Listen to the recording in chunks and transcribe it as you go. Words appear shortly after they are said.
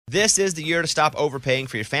This is the year to stop overpaying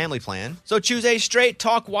for your family plan. So choose a Straight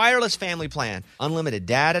Talk Wireless family plan. Unlimited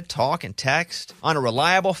data, talk, and text on a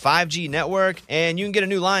reliable 5G network. And you can get a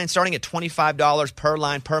new line starting at $25 per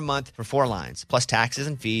line per month for 4 lines, plus taxes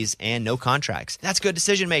and fees and no contracts. That's good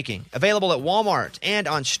decision making. Available at Walmart and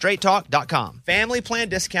on straighttalk.com. Family plan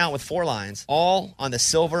discount with 4 lines, all on the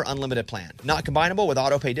Silver Unlimited plan. Not combinable with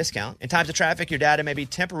auto pay discount. In times of traffic, your data may be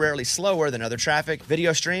temporarily slower than other traffic.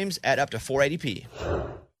 Video streams at up to 480p.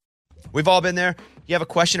 We've all been there. You have a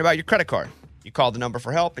question about your credit card. You call the number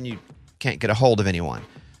for help and you can't get a hold of anyone.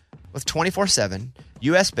 With 24/7,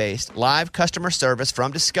 U.S.-based live customer service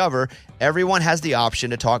from Discover, everyone has the option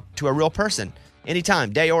to talk to a real person.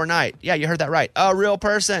 Anytime, day or night. Yeah, you heard that right. A real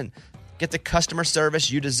person. Get the customer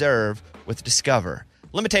service you deserve with Discover.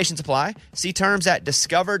 Limitations apply. See terms at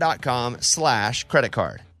discover.com/credit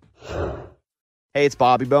card. Hey, it's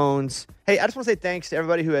Bobby Bones. Hey, I just want to say thanks to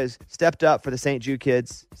everybody who has stepped up for the St. Jude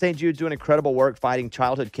kids. St. Jude's doing incredible work fighting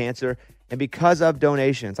childhood cancer. And because of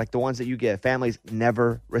donations like the ones that you give, families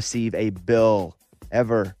never receive a bill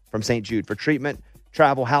ever from St. Jude for treatment,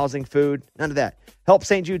 travel, housing, food, none of that. Help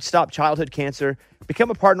St. Jude stop childhood cancer.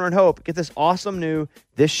 Become a partner in hope. Get this awesome new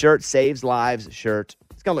This Shirt Saves Lives shirt.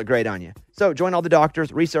 It's going to look great on you. So join all the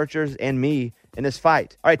doctors, researchers, and me in this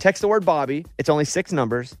fight. All right, text the word Bobby. It's only 6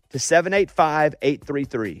 numbers to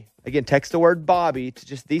 785-833. Again, text the word Bobby to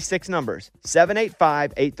just these 6 numbers,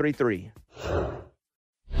 785-833. Here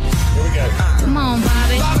we go. Come on,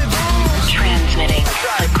 Bobby. Transmitting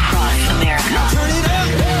across America. Turn it up.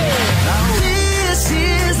 This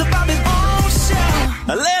is the Bobby Bones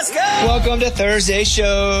Show. Let's go. Welcome to Thursday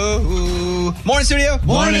show. Morning, studio.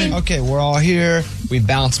 Morning. Okay, we're all here. We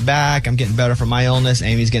bounced back. I'm getting better from my illness.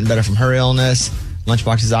 Amy's getting better from her illness.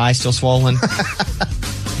 Lunchbox's eye still swollen.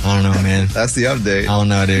 I don't know, man. That's the update. I don't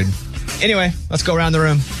know, dude. Anyway, let's go around the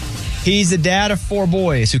room. He's the dad of 4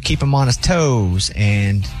 boys who keep him on his toes,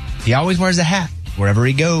 and he always wears a hat wherever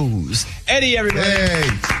he goes. Eddie, everybody. Hey.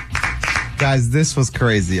 Guys, this was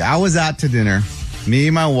crazy. I was out to dinner. Me,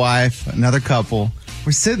 my wife, another couple.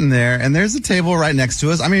 We're sitting there, and there's a table right next to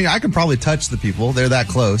us. I mean, I can probably touch the people. They're that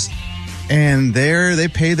close. And they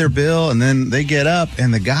pay their bill, and then they get up,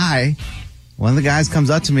 and one of the guys comes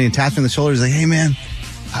up to me and taps me on the shoulder. He's like, hey, man,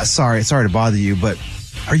 sorry to bother you, but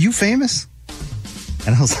are you famous?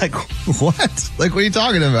 And I was like, what? Like, what are you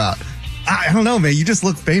talking about? I don't know, man. You just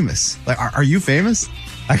look famous. Like, are you famous?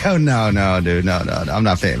 I go, no, dude. No. I'm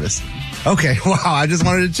not famous. Okay, wow. I just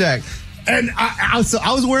wanted to check. And I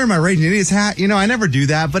was wearing my Raging Idiots hat. You know, I never do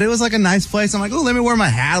that, but it was like a nice place. I'm like, oh, let me wear my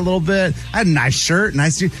hat a little bit. I had a nice shirt,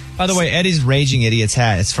 nice. By the way, Eddie's Raging Idiots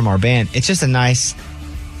hat is from our band. It's just a nice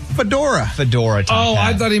fedora type Oh,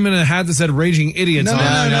 hat. I thought he meant a hat that said Raging Idiots No, on it.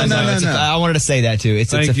 no. I wanted to say that too.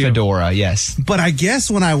 It's a fedora, yes. But I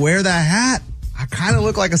guess when I wear that hat, I kind of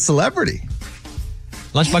look like a celebrity.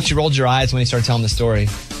 Lunchbox, you rolled your eyes when he started telling the story.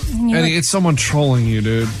 Eddie, it's someone trolling you,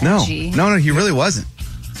 dude. No, Gee. no, he really wasn't.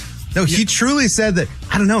 No, he truly said that,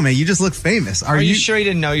 I don't know, man, you just look famous. Are you sure he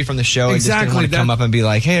didn't know you from the show and just Exactly, didn't want to come up and be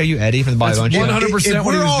like, hey, are you Eddie from the Bobby Bones Show? 100% If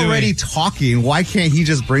what he we're was already doing. talking, why can't he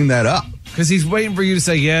just bring that up? Because he's waiting for you to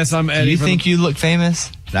say, yes, I'm Eddie. Do you think you look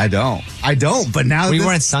famous? I don't, but now Were you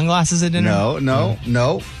wearing sunglasses at dinner?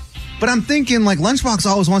 No. But I'm thinking, like, Lunchbox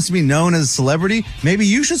always wants to be known as a celebrity. Maybe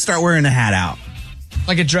you should start wearing a hat out.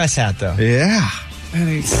 Like a dress hat, though. Yeah.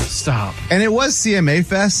 Eddie, stop. And it was CMA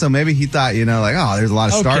Fest, so maybe he thought, like, oh, there's a lot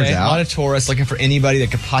of stars A out. lot of tourists looking for anybody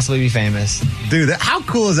that could possibly be famous. Dude, how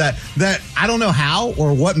cool is that? That I don't know how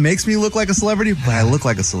or what makes me look like a celebrity, but I look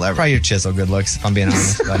like a celebrity. Probably your chisel good looks, if I'm being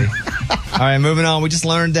honest, buddy. All right, moving on. We just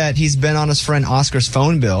learned that he's been on his friend Oscar's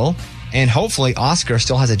phone bill, and hopefully Oscar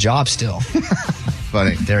still has a job still.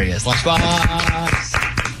 Funny. There he is. Lunchbox.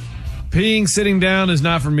 Peeing sitting down is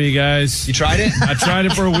not for me, guys. You tried it? I tried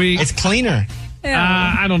it for a week. It's cleaner.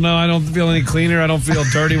 I don't know. I don't feel any cleaner. I don't feel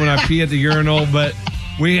dirty when I pee at the urinal. But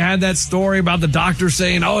we had that story about the doctor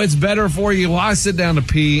saying, oh, it's better for you. Well, I sit down to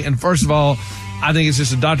pee. And first of all, I think it's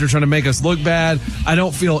just a doctor trying to make us look bad. I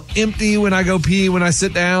don't feel empty when I go pee when I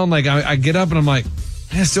sit down. Like I get up and I'm like,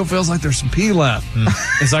 man, it still feels like there's some pee left.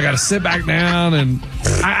 And so I got to sit back down and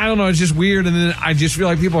I don't know. It's just weird. And then I just feel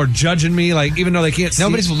like people are judging me. Like, even though they can't see.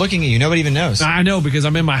 Nobody's looking at you. Nobody even knows. I know because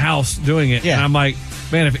I'm in my house doing it. Yeah. And I'm like,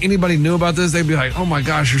 man, if anybody knew about this, they'd be like, oh my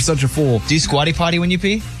gosh, you're such a fool. Do you squatty potty when you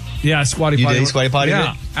pee? Yeah, squatty You potty. do squatty potty?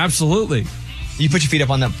 Yeah, absolutely. You put your feet up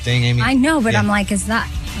on that thing, Amy? I know, but Yeah. I'm like, is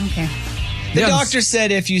that okay? The Yes. doctor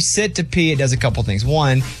said if you sit to pee, it does a couple things.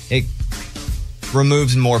 One, it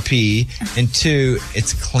removes more pee, and two,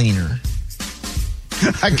 it's cleaner.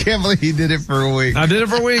 I can't believe he did it for a week. I did it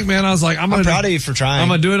for a week, man. I was like, I'm proud of you for trying. I'm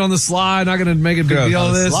going to do it on the slide. Not going to make a big Growth deal on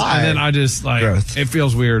of the this. slide. And then I just, like, Growth. it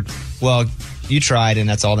feels weird. Well, you tried, and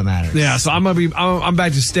that's all that matters. Yeah, so I'm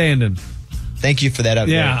back to standing. Thank you for that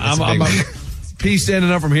update. Yeah, That's a I'm big one. peace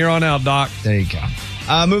standing up from here on out, Doc. There you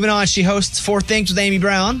go. Moving on, she hosts 4 Things with Amy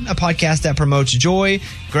Brown, a podcast that promotes joy,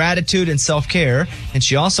 gratitude, and self-care. And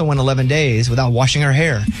she also went 11 days without washing her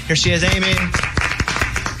hair. Here she is, Amy.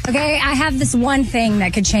 Okay, I have this one thing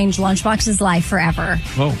that could change Lunchbox's life forever.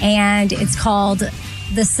 Whoa. And it's called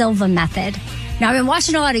the Silva method. Now, I've been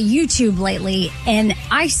watching a lot of YouTube lately, and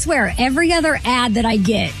I swear every other ad that I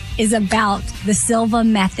get is about the Silva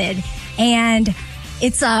method. And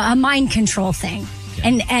it's a mind control thing.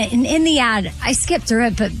 And in the ad, I skipped through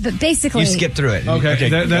it, but basically... You skipped through it. Okay,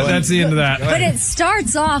 that's the end of that. But it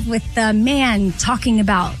starts off with the man talking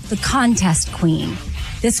about the contest queen.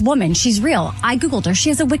 This woman, she's real. I Googled her. She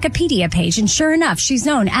has a Wikipedia page, and sure enough, she's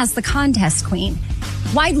known as the contest queen.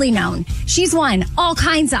 Widely known. She's won all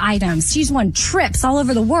kinds of items. She's won trips all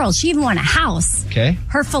over the world. She even won a house. Okay.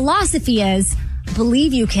 Her philosophy is,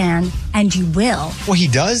 believe you can, and you will. Well, he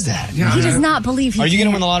does that. Yeah. He does not believe he Are you can.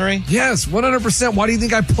 going to win the lottery? Yes, 100%. Why do you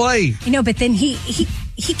think I play? You know, but then he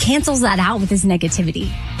cancels that out with his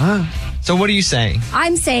negativity. So what are you saying?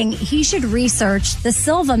 I'm saying he should research the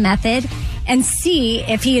Silva method and see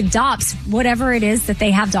if he adopts whatever it is that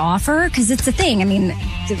they have to offer, because it's a thing. I mean,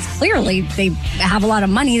 clearly they have a lot of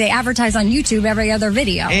money. They advertise on YouTube every other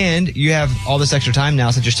video. And you have all this extra time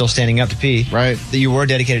now since you're still standing up to pee. Right. That you were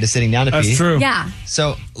dedicated to sitting down to pee. That's true. Yeah.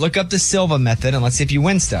 So look up the Silva method and let's see if you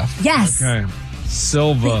win stuff. Yes. Okay.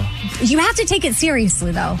 Silva. You have to take it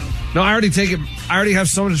seriously, though. No, I already take it. I already have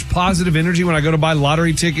so much positive energy when I go to buy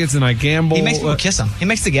lottery tickets and I gamble. He makes people kiss him. He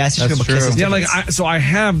makes the gas station That's people kiss true. him. Yeah, like so I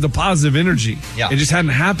have the positive energy. Yeah. It just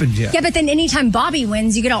hadn't happened yet. Yeah, but then anytime Bobby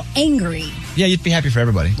wins, you get all angry. Yeah, you'd be happy for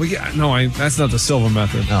everybody. Well, yeah, no, that's not the Silva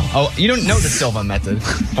method. No. Oh, you don't know the Silva method.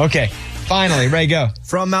 Okay. Finally, Ray, go.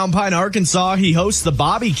 From Mountain Pine, Arkansas, he hosts the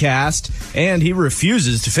Bobby Cast, and he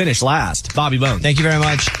refuses to finish last. Bobby Bone. Thank you very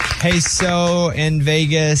much. Hey, so in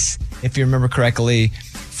Vegas, if you remember correctly,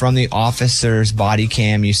 from the officer's body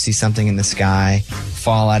cam, you see something in the sky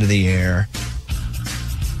fall out of the air.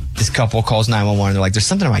 This couple calls 911. They're like, there's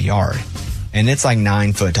something in my yard. And it's like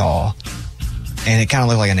 9 foot tall. And it kind of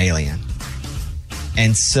looked like an alien.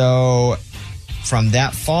 And so from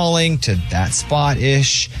that falling to that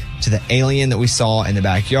spot-ish to the alien that we saw in the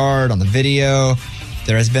backyard on the video,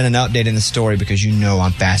 there has been an update in the story because you know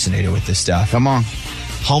I'm fascinated with this stuff. Come on.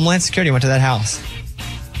 Homeland Security went to that house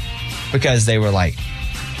because they were like,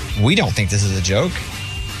 we don't think this is a joke.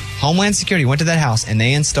 Homeland Security went to that house and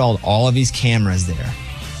they installed all of these cameras there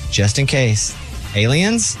just in case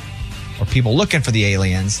aliens or people looking for the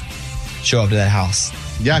aliens show up to that house.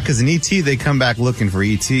 Yeah, because in ET, they come back looking for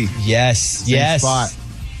ET. Yes, Same yes, spot.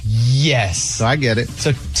 yes. So I get it.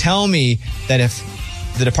 So tell me that if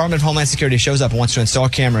the Department of Homeland Security shows up and wants to install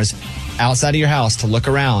cameras outside of your house to look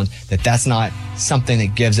around, that's not something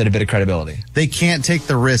that gives it a bit of credibility. They can't take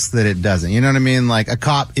the risk that it doesn't. You know what I mean? Like a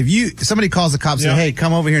cop, if somebody calls a cop and Yeah. say, hey,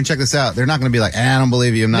 come over here and check this out, they're not going to be like, I don't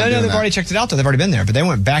believe you. I'm not No, doing they've that. already checked it out, though. They've already been there, but they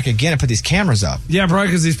went back again and put these cameras up. Yeah, probably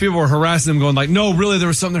because these people were harassing them, going like, "No, really, there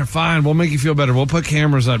was something there. Fine, we'll make you feel better. We'll put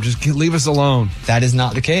cameras up. Just leave us alone." That is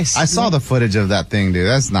not the case. I saw the footage of that thing, dude.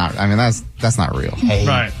 That's not not real. Hey,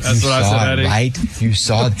 Right, that's you what I saw said, it, Eddie. right? You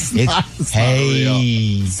saw it. It's not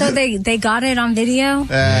Hey. So they got it on video? So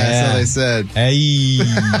they said, Hey.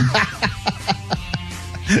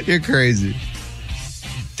 you're crazy.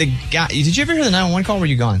 The guy, did you ever hear the 911 call? Were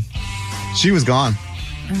you gone? She was gone.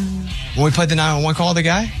 When we played the 911 call, the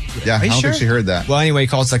guy? Yeah, Are I you don't sure? think she heard that. Well, anyway, he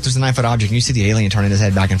calls like there's a 9-foot object, and you see the alien turning his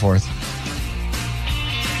head back and forth.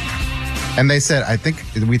 And they said,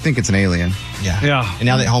 we think it's an alien. Yeah. Yeah. And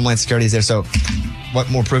now that Homeland Security is there, so what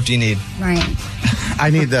more proof do you need? Right. I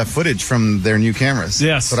need the footage from their new cameras.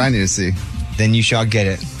 Yes. That's what I need to see. Then you shall get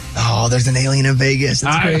it. Oh, there's an alien in Vegas.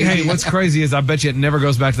 That's crazy. Hey, what's crazy is I bet you it never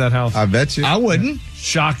goes back to that house. I bet you. I wouldn't.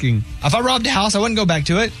 Shocking. If I robbed a house, I wouldn't go back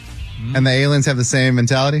to it. And the aliens have the same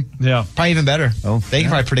mentality? Yeah. Probably even better. Oh, They can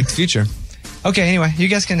probably predict the future. Okay, anyway, you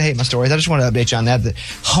guys can hate my stories. I just want to update you on that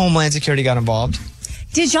Homeland Security got involved.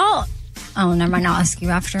 Did y'all... Oh, never mind. I'll ask you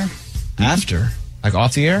after. After? Like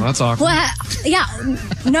off the air? Well, that's awkward. Well, yeah.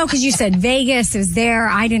 No, because you said Vegas is there.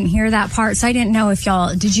 I didn't hear that part, so I didn't know if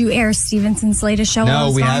y'all... Did you air Stevenson's latest show?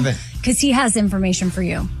 No, we haven't. Because he has information for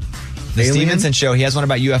you. The Alien? Stevenson show, he has one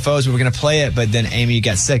about UFOs. We were going to play it, but then Amy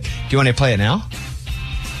got sick. Do you want to play it now?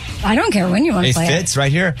 I don't care when you want to It play fits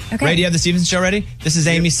right here. Okay. Ray, do you have the Stevenson show ready? This is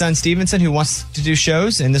Amy's son, Stevenson, who wants to do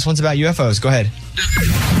shows, and this one's about UFOs. Go ahead.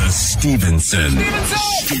 The Stevenson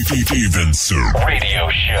Radio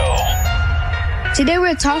Show. Today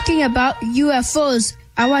we're talking about UFOs.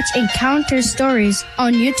 I watch encounter stories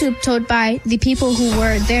on YouTube told by the people who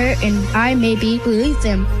were there, and I maybe believe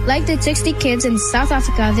them. Like the 60 kids in South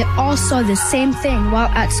Africa, they all saw the same thing while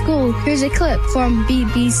at school. Here's a clip from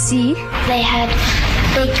BBC. They had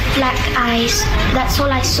big black eyes. That's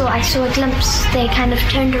all I saw. I saw a glimpse. They kind of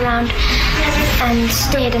turned around and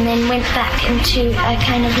stared and then went back into a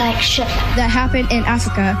kind of like ship. That happened in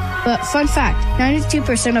Africa. But fun fact,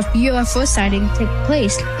 92% of UFO sightings take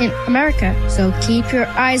place in America. So keep your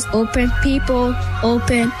eyes open, people.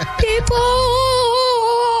 Open, people.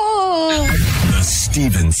 The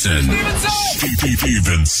Stevenson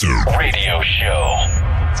Radio Show.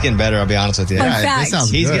 It's getting better, I'll be honest with you. Fun fact. this sounds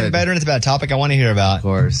He's good. getting better, and it's about a topic I want to hear about. Of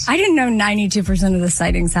course. I didn't know 92% of the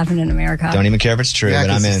sightings happen in America. Don't even care if it's true, Yeah,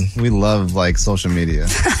 but I'm 'cause in. We love like social media. No,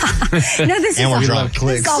 this And we're is drunk.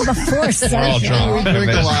 this is all before We're all social. drunk.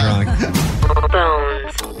 Everybody's drunk.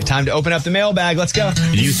 Bones. Time to open up the mailbag. Let's go.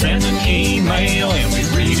 You send an email and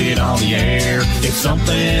we read it on the air. It's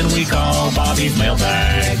something we call Bobby's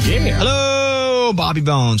Mailbag. Yeah. Hello, Bobby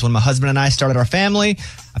Bones. When my husband and I started our family,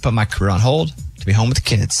 I put my career on hold to be home with the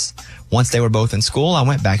kids. Once they were both in school, I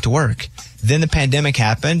went back to work. Then the pandemic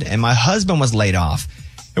happened and my husband was laid off.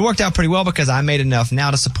 It worked out pretty well because I made enough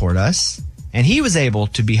now to support us, and he was able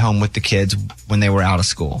to be home with the kids when they were out of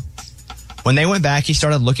school. When they went back, he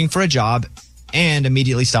started looking for a job and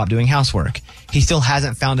immediately stopped doing housework. He still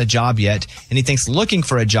hasn't found a job yet, and he thinks looking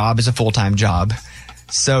for a job is a full-time job.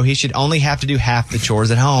 So he should only have to do half the chores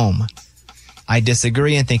at home. I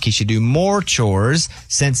disagree and think he should do more chores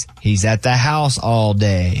since he's at the house all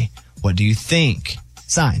day. What do you think?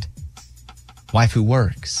 Signed, Wife Who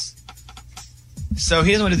Works. So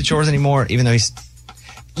he doesn't want to do the chores anymore, even though he's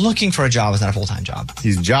looking for a job. It's not a full-time job.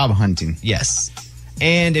 He's job hunting. Yes.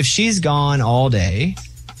 And if she's gone all day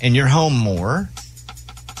and you're home more,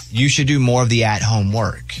 you should do more of the at-home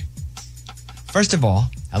work. First of all,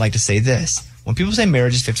 I'd like to say this. When people say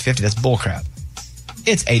marriage is 50-50, that's bullcrap.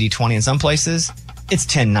 It's 80-20 in some places. It's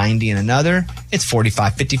 10-90 in another. It's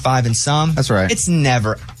 45-55 in some. That's right. It's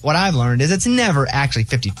never, what I've learned is it's never actually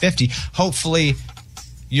 50-50. Hopefully,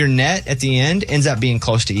 your net at the end ends up being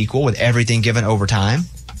close to equal with everything given over time.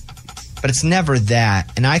 But it's never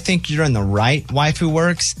that. And I think you're in the right Wife Who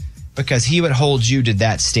Works because he would hold you to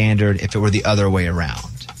that standard if it were the other way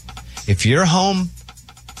around. If you're home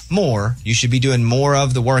more, you should be doing more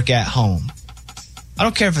of the work at home. I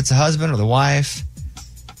don't care if it's the husband or the wife.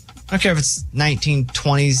 I don't care if it's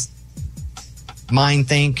 1920s mind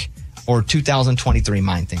think or 2023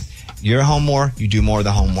 mind think. You're home more, you do more of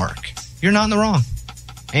the homework. You're not in the wrong.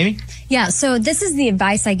 Amy? Yeah, so this is the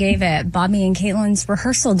advice I gave at Bobby and Caitlin's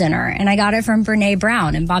rehearsal dinner, and I got it from Brene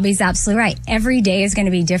Brown, and Bobby's absolutely right. Every day is going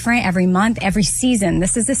to be different, every month, every season.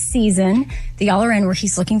 This is a season that y'all are in where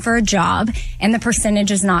he's looking for a job, and the percentage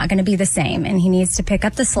is not going to be the same, and he needs to pick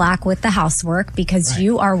up the slack with the housework because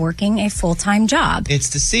you are working a full-time job. It's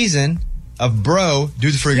the season of bro, do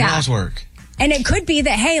the freaking housework. And it could be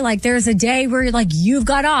that, hey, like there's a day where like you've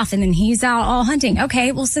got off and then he's out all hunting.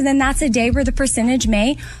 Okay, well, so then that's a day where the percentage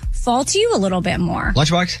may fall to you a little bit more.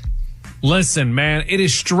 Lunchbox? Listen, man, it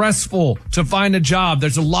is stressful to find a job.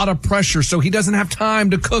 There's a lot of pressure, so he doesn't have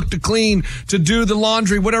time to cook, to clean, to do the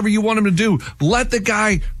laundry, whatever you want him to do. Let the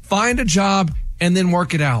guy find a job and then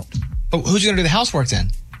work it out. But who's going to do the housework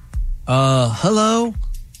then? Hello?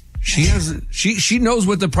 She knows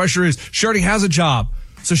what the pressure is. She already has a job,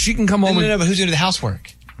 so she can come home No, but who's going to do the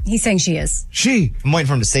housework? He's saying she is. I'm waiting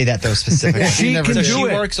for him to say that, though, specifically. She can do she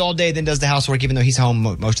it. works all day, then does the housework, even though he's home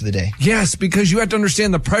most of the day. Yes, because you have to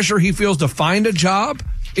understand the pressure he feels to find a job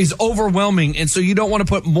is overwhelming, and so you don't want to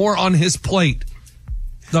put more on his plate.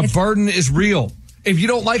 The burden is real. If you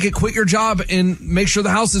don't like it, quit your job and make sure the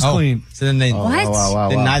house is clean. So then they, What?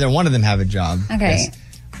 then neither one of them have a job. Okay. Yes.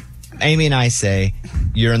 Amy and I say,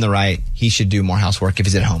 you're in the right. He should do more housework if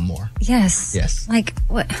he's at home more. Yes. Yes. Like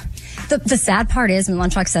what? The sad part is when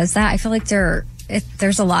Lunchbox says that, I feel like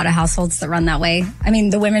there's a lot of households that run that way. I mean,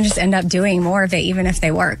 the women just end up doing more of it even if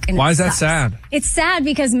they work. And Why it is that sucks. sad? It's sad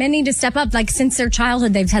because men need to step up. Like since their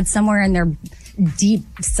childhood, they've had somewhere in their deep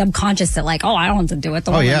subconscious that like, oh, I don't have to do it.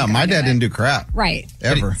 The Oh, woman's yeah. gonna My do dad it. didn't do crap. Right.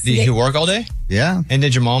 Ever. Did he work all day? Yeah. And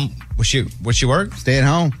did your mom, would she work? Stay at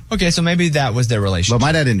home. Okay, so maybe that was their relationship. But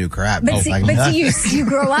my dad didn't do crap. But you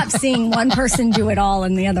grow up seeing one person do it all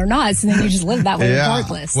and the other not, so then you just live that way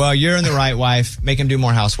regardless. Well, you're in the right, wife. Make him do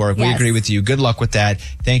more housework. We Yes. agree with you. Good luck with that.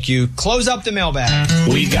 Thank you. Close up the mailbag.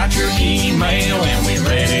 We got your email and we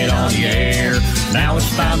read it on the air. Now it's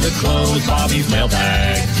time to close Bobby's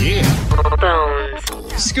mailbag. Yeah. Bones.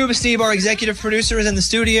 Scuba Steve, our executive producer, is in the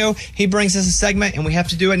studio. He brings us a segment, and we have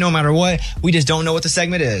to do it no matter what. We just don't know what the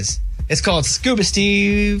segment is. It's called Scuba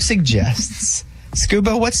Steve Suggests.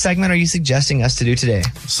 Scuba, what segment are you suggesting us to do today?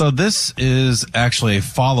 So this is actually a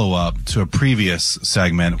follow-up to a previous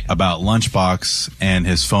segment about Lunchbox and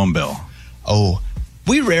his phone bill. Oh,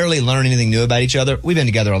 we rarely learn anything new about each other. We've been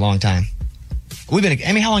together a long time.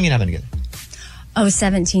 Amy, how long have you been together?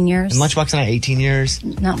 17 years. And Lunchbox and I, 18 years.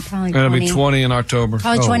 No, probably 20. It'll be 20 in October.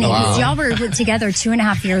 Probably 20. wow. Because y'all were together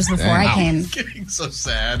 2.5 years before I came. Getting so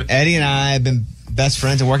sad. Eddie and I have been best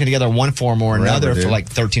friends and working together in one form or another for like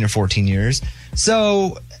 13 or 14 years.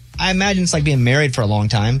 So I imagine it's like being married for a long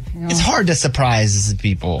time. Yeah. It's hard to surprise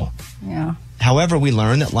people. Yeah. However, we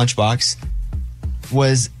learned that Lunchbox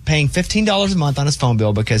was paying $15 a month on his phone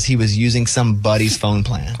bill because he was using some buddy's phone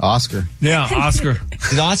plan. Oscar. Yeah, Oscar.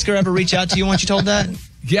 Did Oscar ever reach out to you once you told that?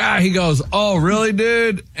 Yeah, he goes, "Oh, really,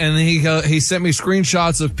 dude?" And then he sent me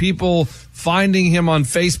screenshots of people finding him on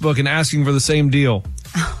Facebook and asking for the same deal.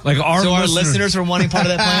 Like our listeners were wanting part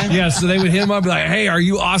of that plan? Yeah, so they would hit him up and be like, "Hey, are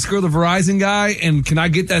you Oscar the Verizon guy? And can I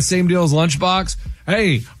get that same deal as Lunchbox?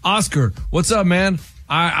 Hey, Oscar, what's up, man?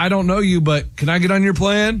 I don't know you, but can I get on your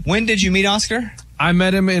plan?" When did you meet Oscar? I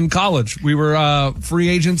met him in college. We were free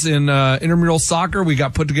agents in intramural soccer. We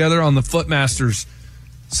got put together on the Footmasters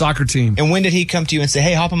soccer team. And when did he come to you and say,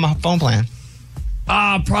 "Hey, hop on my phone plan"?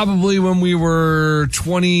 Probably when we were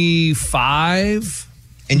 25.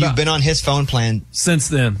 And you've been on his phone plan since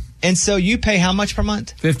then. And so you pay how much per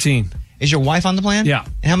month? 15. Is your wife on the plan? Yeah.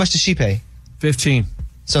 And how much does she pay? 15.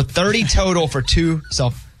 So 30 total for two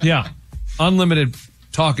Yeah. Unlimited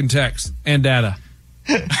talk and text and data.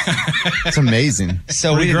 It's amazing.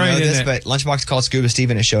 So we didn't know this, but Lunchbox called Scuba Steve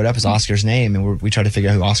and it showed up as Oscar's name, and we tried to figure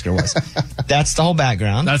out who Oscar was. That's the whole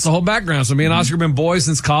background. That's the whole background. So me and Oscar have been boys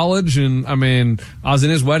since college, and I mean, I was in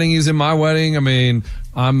his wedding, he was in my wedding. I mean,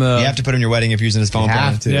 you have to put him in your wedding if you're using his phone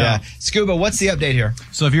plan. Yeah. Scuba, what's the update here?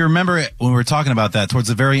 So if you remember when we were talking about that, towards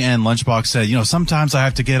the very end, Lunchbox said, sometimes I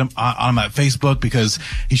have to get him on him at Facebook because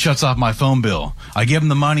he shuts off my phone bill. I give him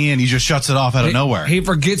the money and he just shuts it off out of nowhere. He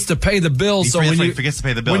forgets to pay the bill. He forgets to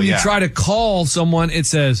pay the bill, when you try to call someone, it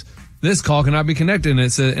says, "This call cannot be connected,"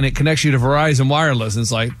 and it connects you to Verizon Wireless. And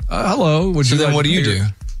it's like, hello. So then what do you do?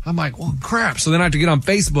 I'm like, well, crap. So then I have to get on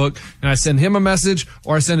Facebook and I send him a message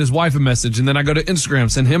or I send his wife a message. And then I go to Instagram,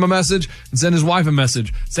 send him a message and send his wife a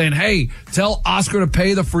message saying, "Hey, tell Oscar to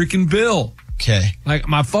pay the freaking bill." Okay. Like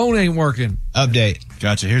my phone ain't working. Update.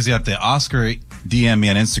 Gotcha. Here's the update. Oscar DM'd me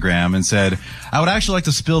on Instagram and said, "I would actually like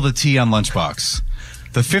to spill the tea on Lunchbox.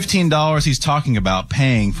 The $15 he's talking about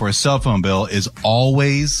paying for a cell phone bill is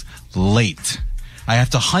always late. I have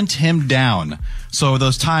to hunt him down. So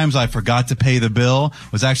those times I forgot to pay the bill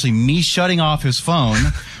was actually me shutting off his phone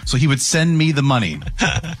so he would send me the money."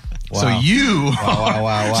 Wow. So you...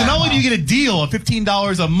 Wow. So not only do you get a deal of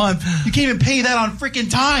 $15 a month, you can't even pay that on freaking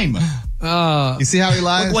time. You see how he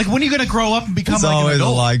lies? Like when are you going to grow up and become It's like an always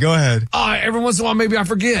adult? a lie. Go ahead. Every once in a while, maybe I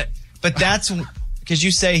forget. But that's because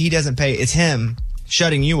you say he doesn't pay. It's him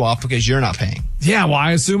shutting you off because you're not paying. Yeah, well,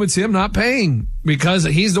 I assume it's him not paying because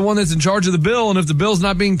he's the one that's in charge of the bill. And if the bill's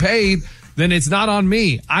not being paid, then it's not on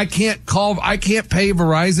me. I can't pay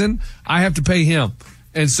Verizon. I have to pay him.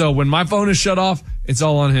 And so when my phone is shut off, it's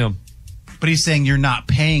all on him. But he's saying you're not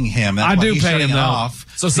paying him. That's I why do he's pay shutting him it though. off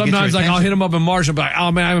So to get your sometimes I'll attention. hit him up in March and be like,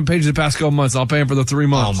 "Oh man, I haven't paid you the past couple months. I'll pay him for the 3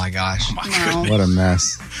 months." Oh my gosh. What a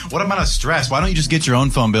mess. What amount of stress? Why don't you just get your own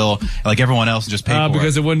phone bill like everyone else and just pay for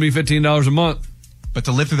because it wouldn't be $15 a month. But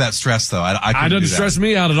to live through that stress, though, I I couldn't do doesn't that. stress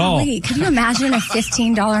me out at all. Wait, could you imagine a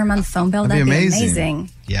 $15 a month phone bill? That'd That'd be be amazing. amazing.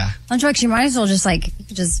 Yeah. Lunchbox, you might as well just.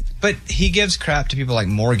 But he gives crap to people like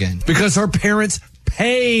Morgan. Because her parents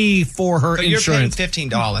pay for her But insurance. you're paying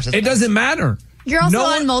 $15. It doesn't matter. You're also No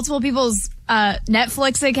on one- multiple people's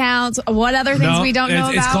Netflix accounts. What other things we don't know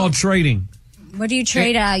about? It's called trading. What do you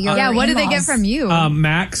trade? What did they get from you?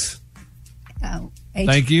 Max.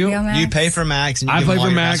 Thank you. HBO Max? You pay for Max. And you I give play him all for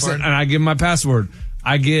your Max password? and I give my password.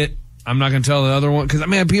 I'm not going to tell the other one because,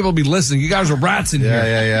 man, people be listening. You guys are rats in here.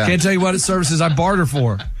 Yeah. Can't tell you what services I barter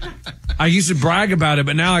for. I used to brag about it,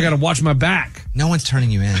 but now I got to watch my back. No one's turning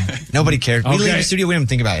you in. Nobody cares. We Okay. leave the studio. We don't even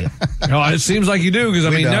think about it. No, it seems like you do because,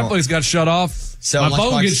 We don't. Netflix got shut off. So my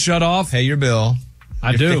phone Lunchbox, gets shut off. Pay your bill.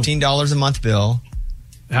 I Your do. $15 a month bill.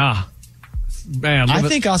 Yeah. man. I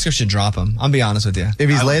think Oscar should drop him. I'll be honest with you. If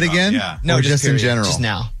he's late again? Yeah. No, Or just in period. general? Just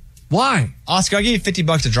now. Why? Oscar, I'll give you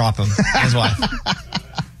 $50 to drop him. His wife.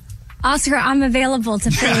 Oscar, I'm available to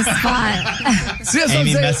fill a spot. See, that's what I'm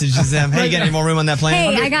Amy saying. messages them. Hey, you got any more room on that plane?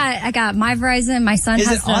 Hey, I got my Verizon. My son Is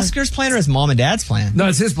has it Oscar's plan or his mom and dad's plan? No,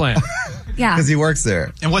 it's his plan. Yeah. Because he works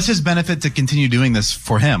there. And what's his benefit to continue doing this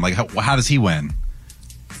for him? Like, how does he win?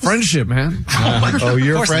 Friendship, man. Oh,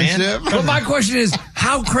 your course, man. friendship? But my question is,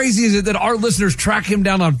 how crazy is it that our listeners track him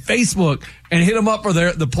down on Facebook and hit him up for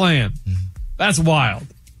the plan? That's wild.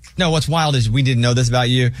 No, what's wild is we didn't know this about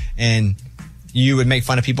you, and you would make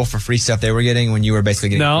fun of people for free stuff they were getting when you were basically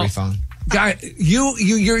getting a free phone. Guy,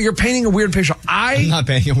 you're painting a weird picture. I'm not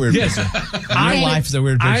painting a weird picture. Your life's a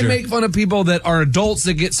weird picture. I make fun of people that are adults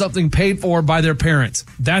that get something paid for by their parents.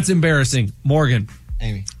 That's embarrassing. Morgan.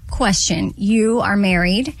 Amy. Question. You are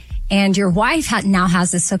married and your wife now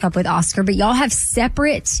has this hookup with Oscar, but y'all have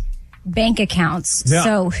separate bank accounts. Yeah.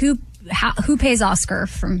 So who pays Oscar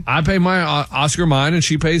from? I pay my Oscar mine and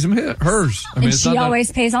she pays him hers. I mean, And it's she not that-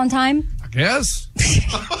 always pays on time? I guess.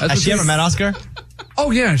 Has she ever met Oscar?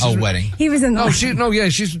 Oh, yeah. Wedding. He was in the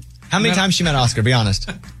she's. How many times she met Oscar? Be honest.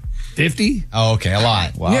 50. Oh, okay. A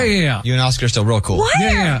lot. Wow. Yeah. You and Oscar are still real cool.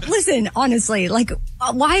 What? Listen, honestly,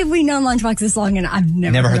 why have we known Lunchbox this long and I've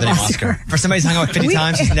never heard the name Oscar? Oscar. For somebody who's hung out with 50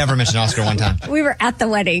 times, he's never mentioned Oscar one time. We were at the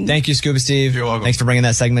wedding. Thank you, Scuba Steve. You're welcome. Thanks for bringing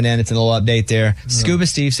that segment in. It's a little update there. Scuba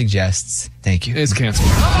Steve suggests. Thank you. It's canceled.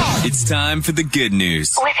 It's time for the good news.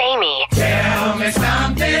 With Amy. Tell me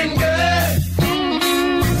something good.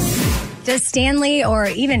 Does Stanley or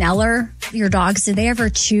even Eller, your dogs, do they ever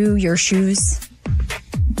chew your shoes?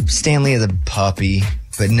 Stanley is a puppy,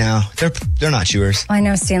 but no, they're not chewers. I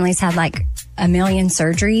know Stanley's had like a million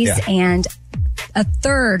surgeries, and a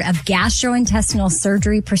third of gastrointestinal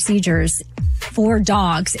surgery procedures for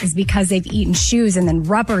dogs is because they've eaten shoes and then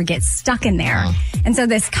rubber gets stuck in there. And so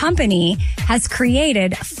this company has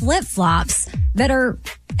created flip-flops that are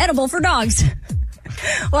edible for dogs.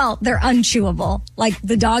 Well, they're unchewable. Like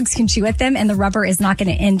the dogs can chew at them and the rubber is not going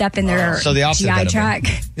to end up in their So the opposite of GI edible.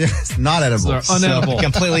 tract. Yes, not edible. They're unedible. So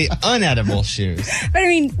completely unedible shoes. But I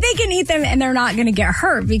mean, they can eat them and they're not going to get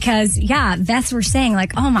hurt because, vets were saying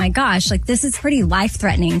like, oh my gosh, like this is pretty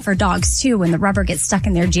life-threatening for dogs too when the rubber gets stuck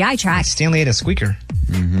in their GI tract. Stanley ate a squeaker.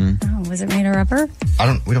 Oh, was it made of rubber? I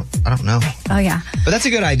don't know. Oh yeah. But that's a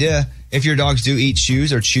good idea. If your dogs do eat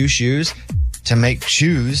shoes or chew shoes, to make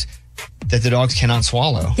shoes that the dogs cannot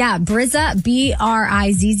swallow. Yeah, Brizza,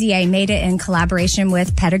 Brizza, made it in collaboration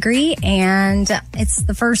with Pedigree, and it's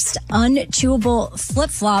the first unchewable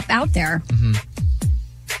flip-flop out there.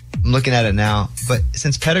 I'm looking at it now, but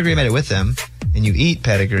since Pedigree made it with them, and you eat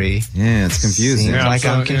Pedigree, yeah, it's confusing. Seems Yeah, like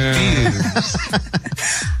so- I'm confused.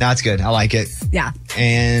 No, it's good. I like it. Yeah.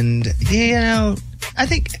 And I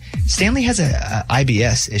think Stanley has a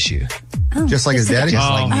IBS issue. Just like his daddy? Just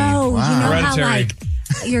like me. Oh, you know how Hereditary. like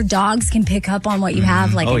your dogs can pick up on what you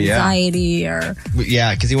have, like Oh, yeah. anxiety or...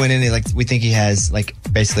 Yeah, because he went in and we think he has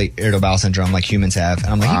basically irritable bowel syndrome like humans have. And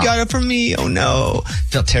I'm like, you got it from me. Oh no.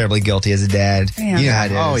 Felt terribly guilty as a dad. Yeah. You know how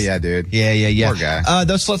it is. Oh, yeah, dude. Yeah. Poor guy.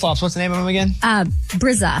 Those flip-flops, what's the name of them again?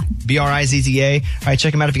 Brizza. Brizza. All right,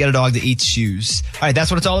 check them out if you got a dog that eats shoes. All right,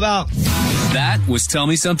 that's what it's all about. That was Tell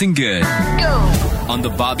Me Something Good. On the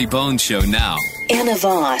Bobby Bones Show now. Anna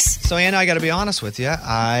Voss. So, Anna, I got to be honest with you.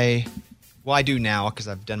 I do now because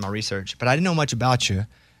I've done my research, but I didn't know much about you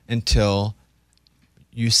until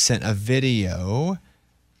you sent a video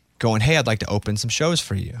going, hey, I'd like to open some shows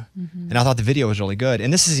for you. And I thought the video was really good.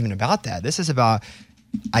 And this isn't even about that. This is about,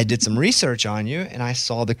 I did some research on you and I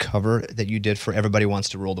saw the cover that you did for Everybody Wants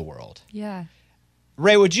to Rule the World. Yeah.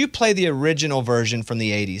 Ray, would you play the original version from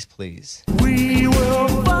the 80s, please? We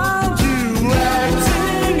will find you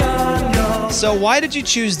acting on your... So why did you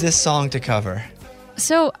choose this song to cover?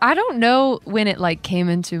 So I don't know when it came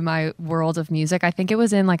into my world of music. I think it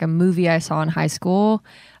was in a movie I saw in high school.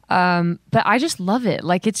 But I just love it.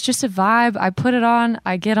 It's just a vibe. I put it on,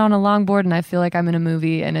 I get on a longboard and I feel like I'm in a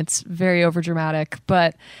movie and it's very overdramatic.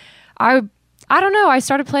 But I don't know. I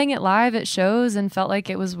started playing it live at shows and felt like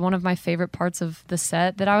it was one of my favorite parts of the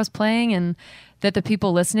set that I was playing and that the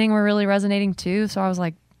people listening were really resonating too. So I was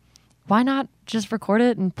like, why not just record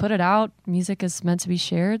it and put it out? Music is meant to be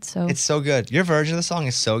shared. So It's so good. Your version of the song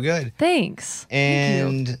is so good. Thanks.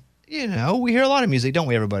 And, Thank we hear a lot of music, don't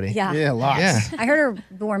we, everybody? Yeah. Yeah, lots. Yeah. I heard her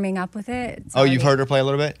warming up with it. Oh, you've heard her play a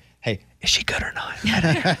little bit? Hey, is she good or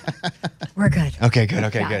not? We're good. Okay,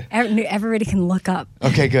 good. Yeah. Everybody can look up.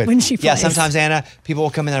 Okay, good. When she plays. Yeah, sometimes, Anna, people will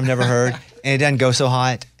come in that I've never heard, and it doesn't go so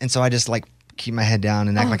hot. And so I just keep my head down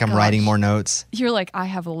and act like I'm writing more notes. You're like, I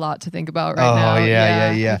have a lot to think about right now.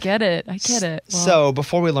 Yeah. I get it. Well, So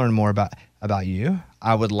before we learn more about about you.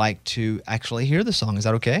 I would like to actually hear the song. Is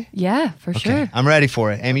that okay? Yeah, for sure. I'm ready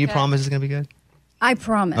for it. Amy, you promise it's going to be good? I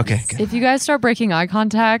promise. Okay, good. If you guys start breaking eye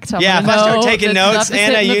contact, I'm Yeah, if gonna I start know taking that's notes, enough to sit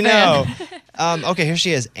Anna, in the you fan. know. Okay, here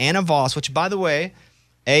she is. Anna Vaus, which, by the way,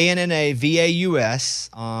 ANNAVAUS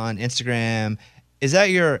on Instagram. Is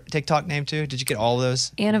that your TikTok name too? Did you get all of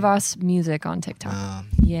those? Anna Vaus Music on TikTok.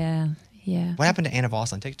 Yeah. What happened to Anna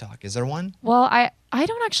Vaus on TikTok? Is there one? Well, I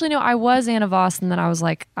don't actually know. I was Anna Vaus, and then I was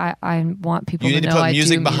like, I want people You to need know to put I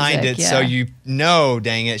music do behind music. it so you know,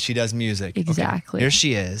 dang it, she does music. Exactly. Okay, here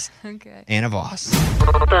she is. Okay. Anna Vaus.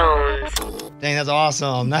 Bones. Dang, that's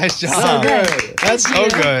awesome. Nice job. So good. That's so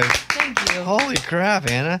good. Thank you. Holy crap,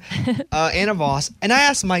 Anna. Anna Vaus. And I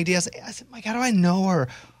asked Mike D, I said, Mike, how do I know her?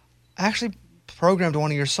 I actually programmed one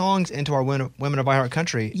of your songs into our Women of I Heart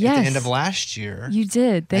Country at the end of last year. You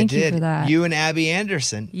did. Thank you for that. You and Abby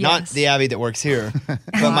Anderson. Yes. Not the Abby that works here,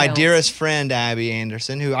 but my dearest friend, Abby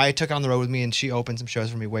Anderson, who I took on the road with me, and she opened some shows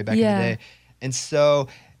for me way back in the day. And so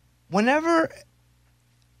whenever...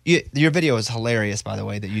 your video is hilarious, by the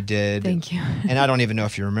way, that you did. Thank you. And I don't even know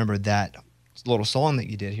if you remember that little song that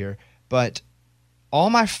you did here. But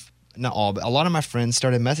not all, but a lot of my friends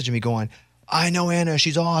started messaging me going, I know Anna,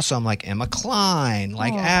 she's awesome. Like Emma Klein,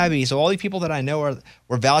 like Abby. So all these people that I know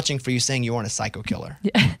were vouching for you, saying you weren't a psycho killer.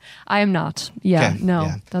 Yeah, I am not. Yeah, Okay, no.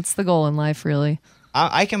 yeah. That's the goal in life, really.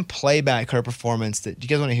 I can play back her performance. Do you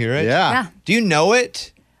guys want to hear it? Yeah. Do you know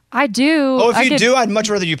it? I do. Oh, if you do, I'd much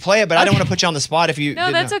rather you play it, but I don't want to put you on the spot if you No,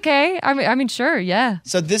 didn't that's know. okay. I mean, sure, yeah.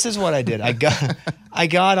 So this is what I did. I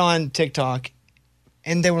got on TikTok,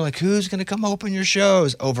 and they were like, who's going to come open your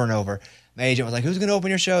shows? Over and over. My agent was like, who's going to open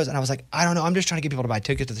your shows? And I was like, I don't know. I'm just trying to get people to buy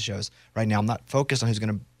tickets to the shows right now. I'm not focused on who's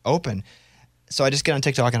going to open. So I just get on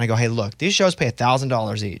TikTok and I go, hey, look, these shows pay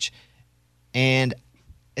 $1,000 each. And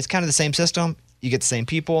it's kind of the same system. You get the same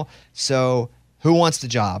people. So who wants the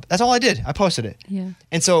job? That's all I did. I posted it. Yeah.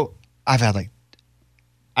 And so I've had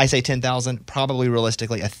I say 10,000, probably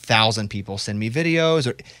realistically 1,000 people send me videos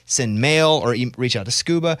or send mail or reach out to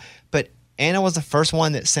Scuba. But Anna was the first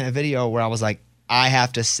one that sent a video where I was like, I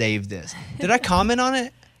have to save this. Did I comment on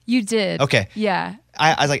it? You did. Okay. Yeah.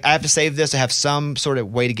 I was like, I have to save this. I have some sort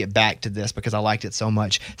of way to get back to this because I liked it so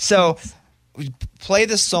much. So we play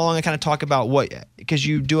this song and kind of talk about because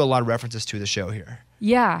you do a lot of references to the show here.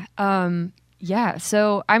 Yeah. Yeah.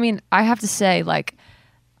 So, I mean, I have to say,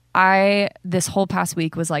 this whole past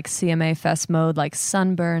week was like CMA Fest mode, like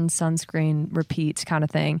sunburn, sunscreen, repeat kind of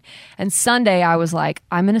thing. And Sunday I was like,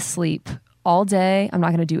 I'm going to sleep all day. I'm not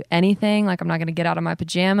going to do anything. I'm not going to get out of my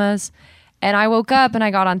pajamas. And I woke up and I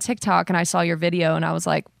got on TikTok and I saw your video and I was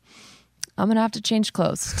like, I'm going to have to change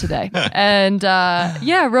clothes today. And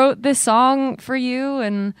wrote this song for you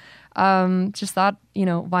and just thought,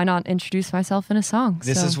 why not introduce myself in a song?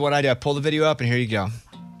 This is what I do. I pull the video up and here you go.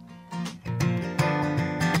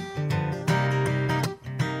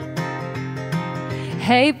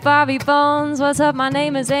 Hey Bobby Bones, what's up? My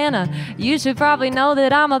name is Anna. You should probably know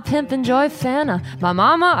that I'm a pimp and joy fanna. My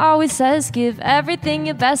mama always says give everything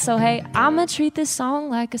your best, so hey, I'ma treat this song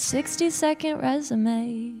like a 60-second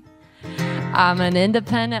resume. I'm an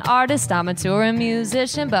independent artist, I'm a touring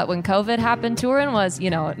musician, but when COVID happened, touring was,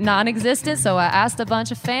 non-existent, so I asked a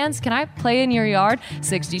bunch of fans, can I play in your yard?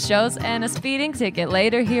 60 shows and a speeding ticket.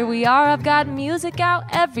 Later, here we are, I've got music out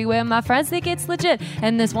everywhere. My friends think it's legit,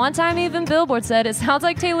 and this one time even Billboard said it sounds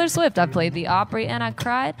like Taylor Swift. I played the Opry and I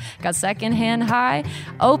cried, got secondhand high,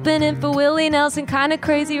 opening for Willie Nelson, kinda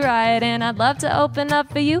crazy ride, and I'd love to open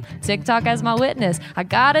up for you, TikTok as my witness. I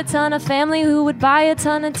got a ton of family who would buy a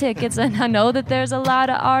ton of tickets, and I know that there's a lot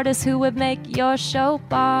of artists who would make your show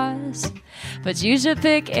boss. But you should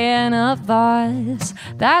pick Anna Vaus.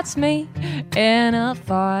 That's me, Anna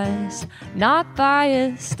Vaus. Not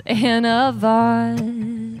biased, Anna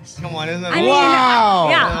Vaus. Come on, isn't that Wow.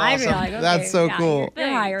 Yeah, That's I feel awesome. like, okay, That's so cool. You're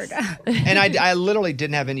hired. And I literally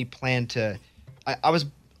didn't have any plan to. I was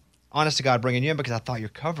honest to God bringing you in because I thought your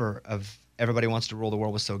cover of Everybody Wants to Rule the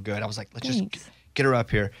World was so good. I was like, let's just get her up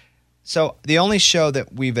here. So the only show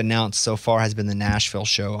that we've announced so far has been the Nashville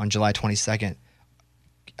show on July 22nd.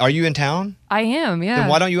 Are you in town? I am, yeah. Then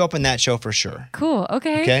why don't you open that show for sure? Cool,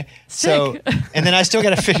 okay. Okay. Sick. So, and then I still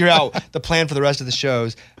got to figure out the plan for the rest of the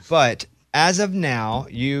shows. But as of now,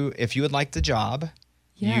 if you would like the job,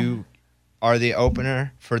 you are the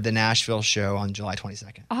opener for the Nashville show on July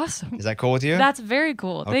 22nd. Awesome. Is that cool with you? That's very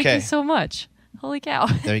cool. Thank Okay. you so much. Holy cow.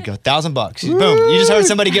 There you go. $1,000. Boom. You just heard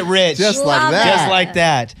somebody get rich. Just like that. Just like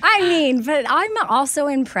that. I mean, but I'm also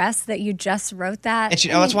impressed that you just wrote that.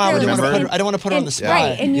 And that's why I don't want to put her on the spot.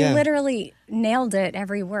 Right, and you literally nailed it,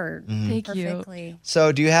 every word. Thank perfectly. you.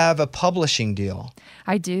 So do you have a publishing deal?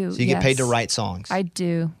 I do. So you get paid to write songs? I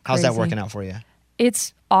do. How's that Crazy. working out for you?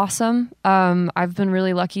 It's awesome. I've been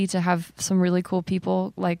really lucky to have some really cool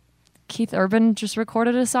people. Like Keith Urban just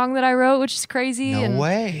recorded a song that I wrote, which is crazy. No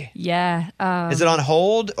way. Yeah. Is it on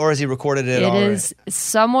hold or has he recorded it already? It is.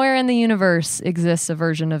 Somewhere in the universe exists a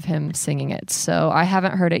version of him singing it. So I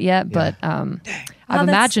haven't heard it yet, but I've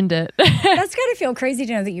imagined it. That's gotta feel crazy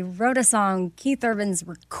to know that you wrote a song, Keith Urban's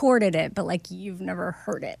recorded it, but like you've never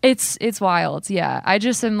heard it. It's wild. Yeah. I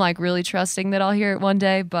just am like really trusting that I'll hear it one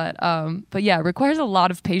day. But yeah, it requires a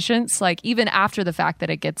lot of patience, like even after the fact that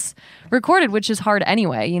it gets recorded, which is hard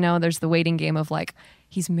anyway. You know, there's the waiting game of like,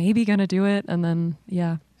 he's maybe going to do it. And then,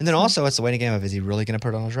 yeah. And then also it's the waiting game of, is he really going to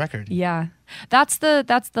put it on his record? Yeah. That's the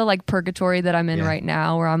like purgatory that I'm in right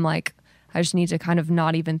now, where I'm like, I just need to kind of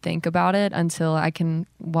not even think about it until I can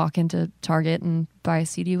walk into Target and buy a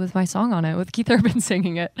CD with my song on it with Keith Urban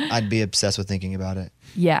singing it. I'd be obsessed with thinking about it.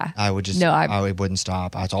 Yeah. I would just, I wouldn't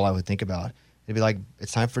stop. That's all I would think about. It'd be like,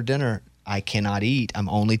 it's time for dinner. I cannot eat. I'm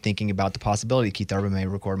only thinking about the possibility Keith Urban may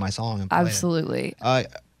record my song and play Absolutely. it.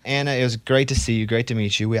 Anna, it was great to see you. Great to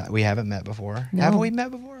meet you. We haven't met before. No. Haven't we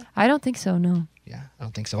met before? I don't think so, no. Yeah, I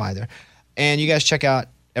don't think so either. And you guys check out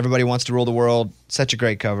Everybody Wants to Rule the World. Such a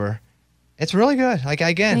great cover. It's really good. Like,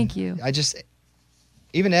 again, thank you.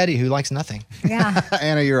 Even Eddie, who likes nothing. Yeah.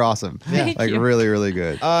 Anna, you're awesome. Yeah. Like, really, really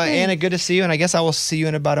good. Anna, good to see you. And I guess I will see you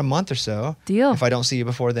in about a month or so. Deal. If I don't see you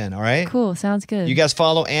before then, all right? Cool. Sounds good. You guys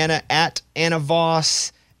follow Anna at Anna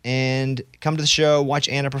Vaus and come to the show, watch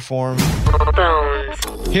Anna perform.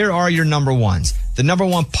 Here are your number ones. The number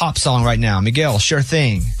one pop song right now, Miguel, Sure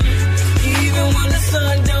Thing. Even when the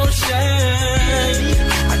sun don't shine.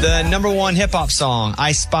 The number one hip hop song,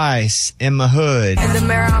 Ice Spice, In My Hood. In the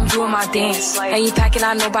mirror, I'm doing my dance. Ain't you packing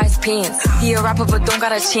out nobody's pants. He a rapper, but don't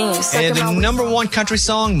got a chance. And the number one country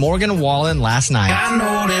song, Morgan Wallen, Last Night. I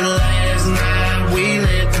know that last night we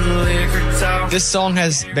let the liquor talk. This song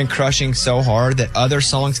has been crushing so hard that other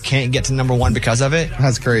songs can't get to number one because of it.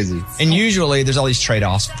 That's crazy. And usually there's all these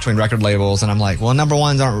trade-offs between record labels, and I'm like, well, number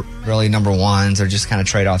ones aren't really number ones. They're just kind of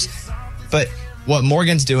trade-offs. But what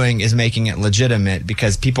Morgan's doing is making it legitimate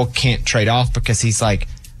because people can't trade off because he's like,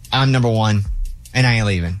 I'm number one and I ain't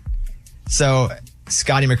leaving. So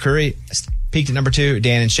Scotty McCreery peaked at number 2.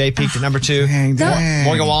 Dan and Shay peaked at number 2. Dang.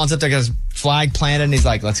 Morgan Wallen's up there, got his flag planted, and he's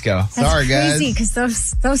like, let's go. That's Sorry, guys. crazy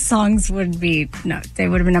because those songs would be, they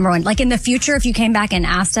would have been number one. Like in the future, if you came back and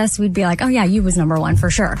asked us, we'd be like, oh yeah, you was number one for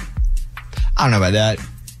sure. I don't know about that.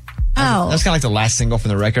 Oh. That's kind of like the last single from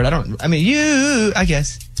the record. I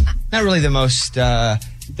guess. Not really the most,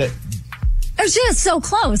 It was just so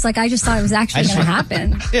close. Like I just thought it was actually going to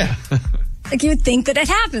happen. Yeah. Like you would think that it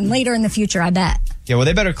happened later in the future, I bet. Yeah, well,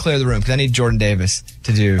 they better clear the room because I need Jordan Davis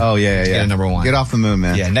to do. Oh, yeah. Get a number one. Get off the moon,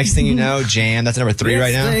 man. Yeah, next thing you know, Jam. That's number 3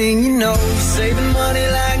 right now. Next thing you know, saving money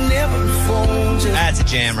like never before. That's a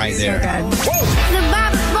jam right there.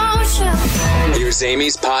 Here's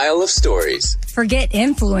Amy's pile of stories. Forget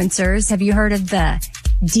influencers. Have you heard of the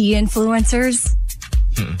de-influencers?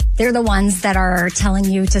 They're the ones that are telling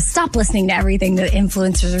you to stop listening to everything that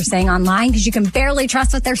influencers are saying online because you can barely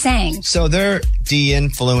trust what they're saying. So they're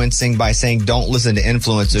de-influencing by saying don't listen to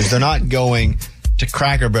influencers. They're not going to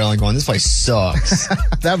Cracker Barrel and going, this place sucks.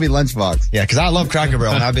 That'd be Lunchbox. Yeah, because I love Cracker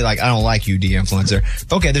Barrel, and I'd be like, I don't like you, de-influencer.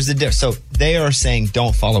 But okay, there's a difference. So they are saying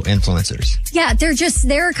don't follow influencers. Yeah,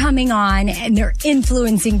 they're coming on and they're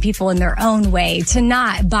influencing people in their own way to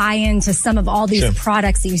not buy into some of all these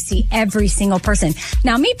products that you see every single person.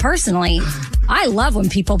 Now, me personally, I love when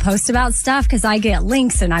people post about stuff because I get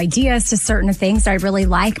links and ideas to certain things I really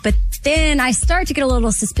like. But then I start to get a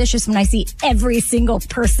little suspicious when I see every single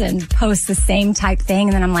person post the same type thing.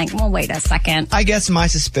 And then I'm like, well, wait a second. I guess my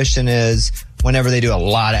suspicion is whenever they do a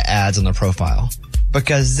lot of ads on their profile,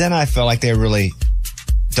 because then I feel like they really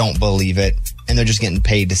don't believe it and they're just getting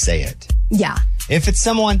paid to say it. Yeah. If it's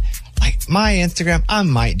someone like my Instagram, I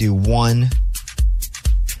might do 1,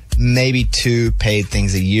 maybe 2 paid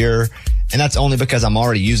things a year. And that's only because I'm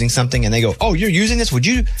already using something and they go, oh, you're using this? Would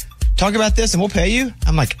you talk about this and we'll pay you?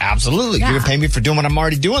 I'm like, absolutely. Yeah. You're going to pay me for doing what I'm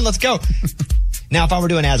already doing. Let's go. Now, if I were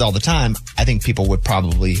doing ads all the time, I think people would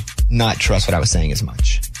probably not trust what I was saying as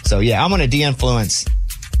much. So yeah, I'm going to de-influence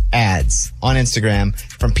ads on Instagram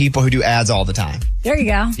from people who do ads all the time. There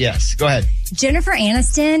you go. Yes, go ahead. Jennifer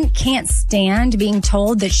Aniston can't stand being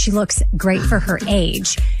told that she looks great for her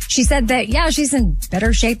age. She said that, she's in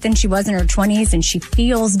better shape than she was in her 20s, and she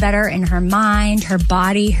feels better in her mind, her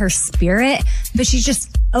body, her spirit, but she's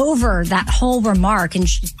just over that whole remark. And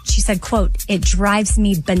she said, quote, "It drives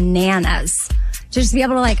me bananas." Just to be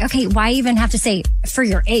able to okay, why even have to say, for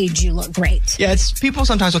your age, you look great? Yeah, it's people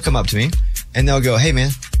sometimes will come up to me and they'll go, "Hey,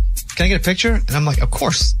 man, can I get a picture?" And I'm like, "Of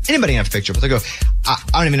course, anybody can have a picture." But they go, I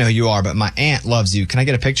don't even know who you are, but my aunt loves you. Can I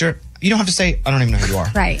get a picture?" You don't have to say, "I don't even know who you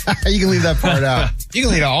are." Right. You can leave that part out. You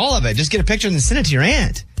can leave out all of it. Just get a picture and then send it to your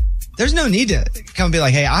aunt. There's no need to come and be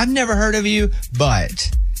like, "Hey, I've never heard of you," but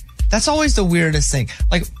that's always the weirdest thing.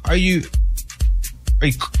 Like,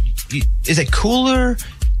 is it cooler?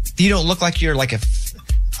 You don't look like you're like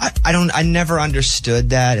I never understood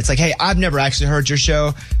that. It's like, "Hey, I've never actually heard your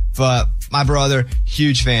show, but my brother,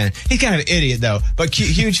 huge fan." He's kind of an idiot though, but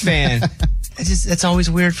huge fan. It's always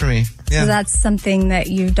weird for me. Yeah. So that's something that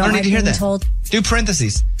you don't need to hear that. Told. Do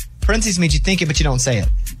parentheses. Parentheses means you think it, but you don't say it.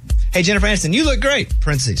 "Hey, Jennifer Aniston, you look great."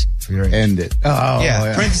 Parentheses. For your age. End it. Oh,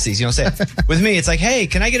 yeah. Parentheses. You don't say it. With me, it's like, "Hey,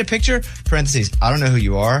 can I get a picture?" Parentheses. "I don't know who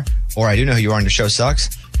you are," or "I do know who you are and your show sucks."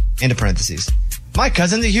 Into parentheses. "My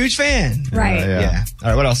cousin's a huge fan." Right. Yeah. All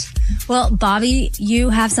right, what else? Well, Bobby, you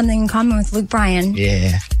have something in common with Luke Bryan.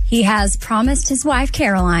 Yeah. He has promised his wife,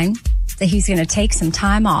 Caroline, that he's going to take some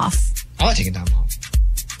time off. I like taking time off.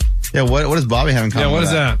 Yeah, what does Bobby have in common? Yeah, what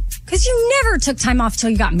is that? Because you never took time off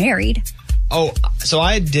till you got married. Oh, so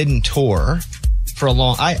I didn't tour for a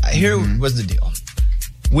long... Here was the deal.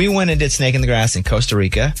 We went and did Snake in the Grass in Costa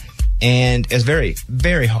Rica, and it was very,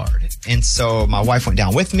 very hard. And so my wife went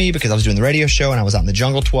down with me because I was doing the radio show, and I was out in the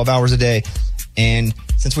jungle 12 hours a day. And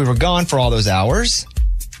since we were gone for all those hours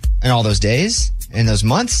and all those days and those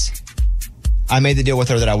months, I made the deal with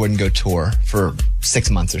her that I wouldn't go tour for 6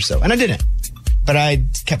 months or so. And I didn't. But I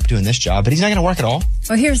kept doing this job. But he's not going to work at all.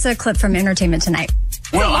 Well, here's a clip from Entertainment Tonight.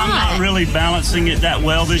 Well, I'm not really balancing it that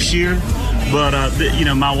well this year. But,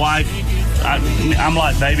 my wife, I'm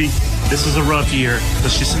like, "Baby, this is a rough year.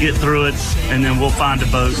 Let's just get through it, and then we'll find a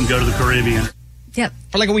boat and go to the Caribbean." Yep.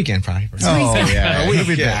 For like a weekend, probably. We'll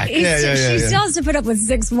be back. She still has to put up with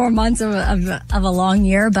 6 more months of a long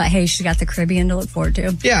year, but hey, she got the Caribbean to look forward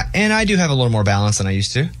to. Yeah, and I do have a little more balance than I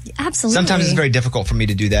used to. Absolutely. Sometimes it's very difficult for me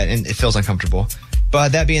to do that, and it feels uncomfortable.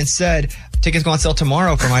 But that being said, tickets go on sale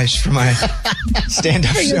tomorrow for my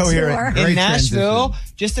stand-up show here in Nashville.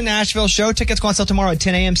 Transition. Just a Nashville show. Tickets go on sale tomorrow at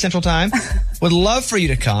 10 a.m. Central Time. Would love for you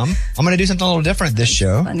to come. I'm going to do something a little different this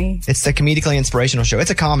show. Funny. It's the comedically inspirational show.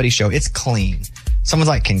 It's a comedy show. It's clean. Someone's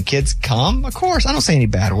like, "Can kids come?" Of course. I don't say any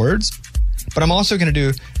bad words. But I'm also going to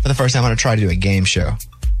do, for the first time, I'm going to try to do a game show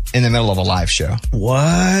in the middle of a live show.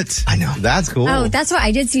 What? I know. That's cool. Oh, that's what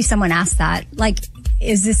I did see someone ask that. Like,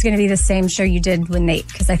 is this going to be the same show you did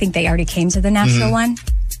because I think they already came to the Nashville one.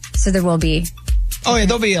 So there will be. Oh, yeah,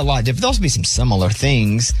 there'll be a lot different. There'll also be some similar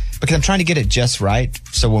things because I'm trying to get it just right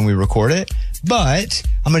so when we record it. But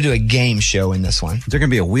I'm going to do a game show in this one. Is there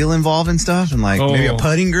going to be a wheel involved and stuff? And maybe a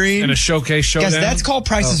putting green? And a showcase showdown? Guys, that's called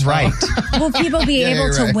Price is Right. Will people be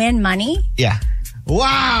able to win money? Yeah.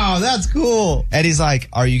 Wow, that's cool. Eddie's like,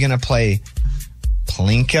 "Are you going to play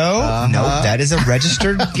Plinko?" Nope, that is a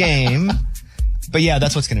registered game. But yeah,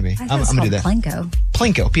 that's what's going to be. I'm going to do that. Plinko.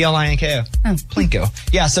 Plinko. Plinko. Oh. Plinko.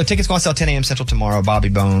 Yeah, so tickets go on sale 10 a.m. Central tomorrow.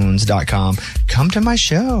 BobbyBones.com. Come to my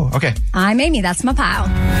show. Okay. I'm Amy. That's my pile.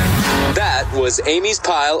 That was Amy's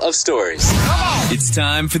pile of stories. It's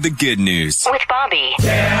time for the good news. With Bobby.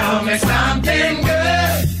 Tell me something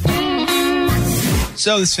good.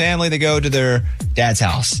 So this family, they go to their dad's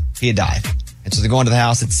house. He had died. And so they're going to the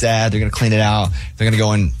house. It's sad. They're going to clean it out. They're going to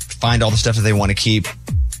go and find all the stuff that they want to keep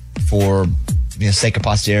for sake of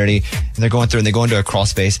posterity. And they're going through and they go into a crawl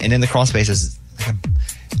space. And in the crawl space is like a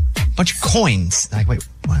bunch of coins. Like, wait,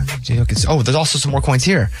 what? Oh, there's also some more coins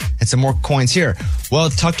here and some more coins here. Well,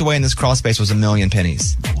 tucked away in this crawl space was 1,000,000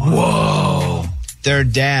 pennies. Whoa. Their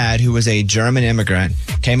dad, who was a German immigrant,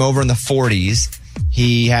 came over in the 40s.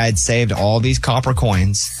 He had saved all these copper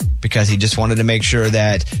coins because he just wanted to make sure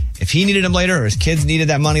that if he needed them later or his kids needed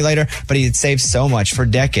that money later, but he had saved so much for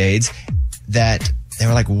decades that they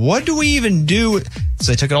were like, "What do we even do?"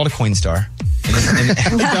 So they took it all to Coinstar.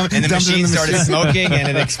 And the machine started smoking and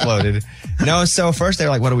it exploded. No, so first they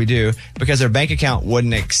were like, "What do we do?" Because their bank account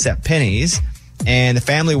wouldn't accept pennies. And the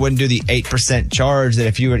family wouldn't do the 8% charge that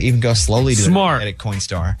if you would even go slowly do it at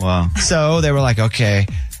Coinstar. Wow. So they were like, okay,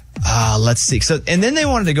 let's see. So, and then they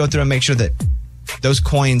wanted to go through and make sure that those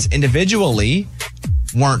coins individually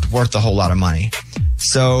weren't worth a whole lot of money.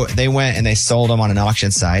 So they went and they sold them on an auction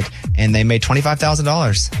site and they made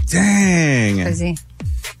 $25,000. Dang. Crazy.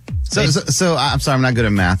 So I'm sorry, I'm not good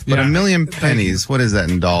at math, but 1,000,000 pennies, what is that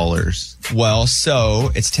in dollars? Well,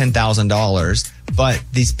 so it's $10,000, But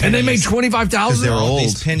these pennies, and they made $25,000. They're old.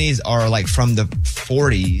 These pennies are like from the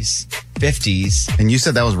 40s, 50s. And you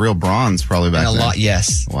said that was real bronze probably back And a then. lot,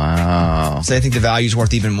 yes. Wow. So I think the value's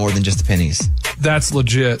worth even more than just the pennies. That's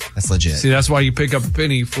legit. That's legit. See, that's why you pick up a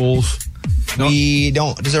penny, fools. We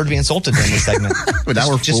don't deserve to be insulted during this segment. But now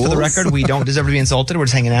we're just for the fools? record, we don't deserve to be insulted. We're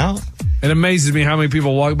just hanging out. It amazes me how many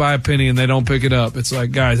people walk by a penny and they don't pick it up. It's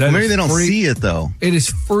like, guys, that Maybe is they don't free. see it though. It is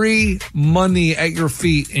free money at your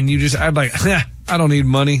feet, and you just act like, I don't need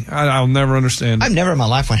money. I'll never understand. I've never in my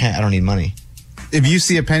life went, I don't need money. If you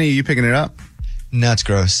see a penny, are you picking it up? No, it's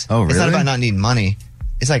gross. Oh, really? It's not about not needing money.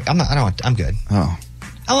 It's like, I'm good. Oh. I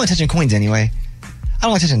don't like touching coins anyway. I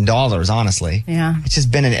don't like touching dollars, honestly. Yeah. It's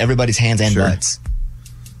just been in everybody's hands and Sure. butts.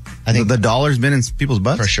 I think the dollar's been in people's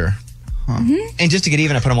butts? for sure. And just to get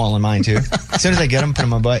even, I put them all in mine too. As soon as I get them, put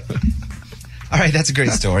them in my butt. All right, that's a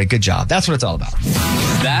great story. Good job. That's what it's all about.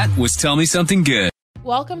 That was Tell Me Something Good.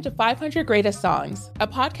 Welcome to 500 Greatest Songs, a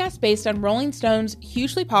podcast based on Rolling Stone's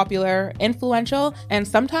hugely popular, influential, and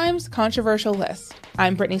sometimes controversial list.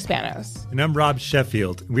 I'm Brittany Spanos. And I'm Rob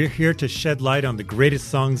Sheffield. We're here to shed light on the greatest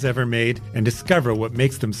songs ever made and discover what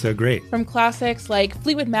makes them so great. From classics like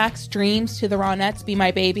Fleetwood Mac's Dreams to the Ronettes' Be My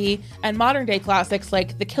Baby, and modern day classics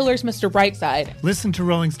like The Killer's Mr. Brightside. Listen to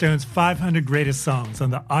Rolling Stone's 500 Greatest Songs on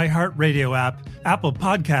the iHeartRadio app, Apple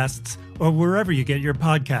Podcasts, or wherever you get your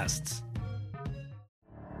podcasts.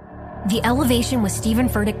 The Elevation with Stephen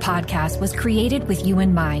Furtick podcast was created with you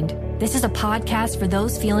in mind. This is a podcast for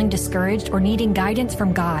those feeling discouraged or needing guidance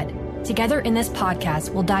from God. Together in this podcast,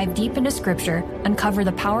 we'll dive deep into scripture, uncover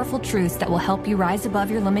the powerful truths that will help you rise above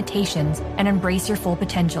your limitations and embrace your full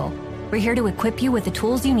potential. We're here to equip you with the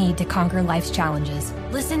tools you need to conquer life's challenges.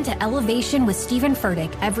 Listen to Elevation with Stephen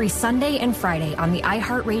Furtick every Sunday and Friday on the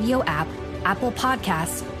iHeartRadio app, Apple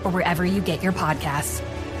Podcasts, or wherever you get your podcasts.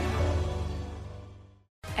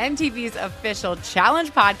 MTV's official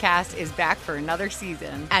Challenge podcast is back for another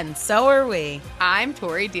season. And so are we. I'm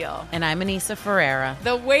Tori Deal. And I'm Anissa Ferreira.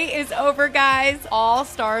 The wait is over, guys. All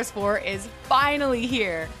Stars 4 is finally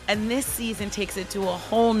here. And this season takes it to a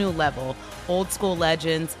whole new level. Old school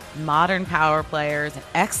legends, modern power players, and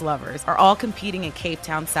ex-lovers are all competing in Cape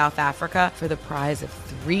Town, South Africa for the prize of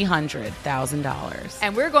 $300,000.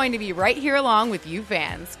 And we're going to be right here along with you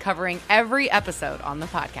fans, covering every episode on the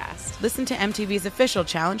podcast. Listen to MTV's official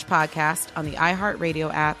Challenge podcast on the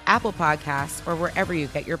iHeartRadio app, Apple Podcasts, or wherever you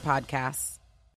get your podcasts.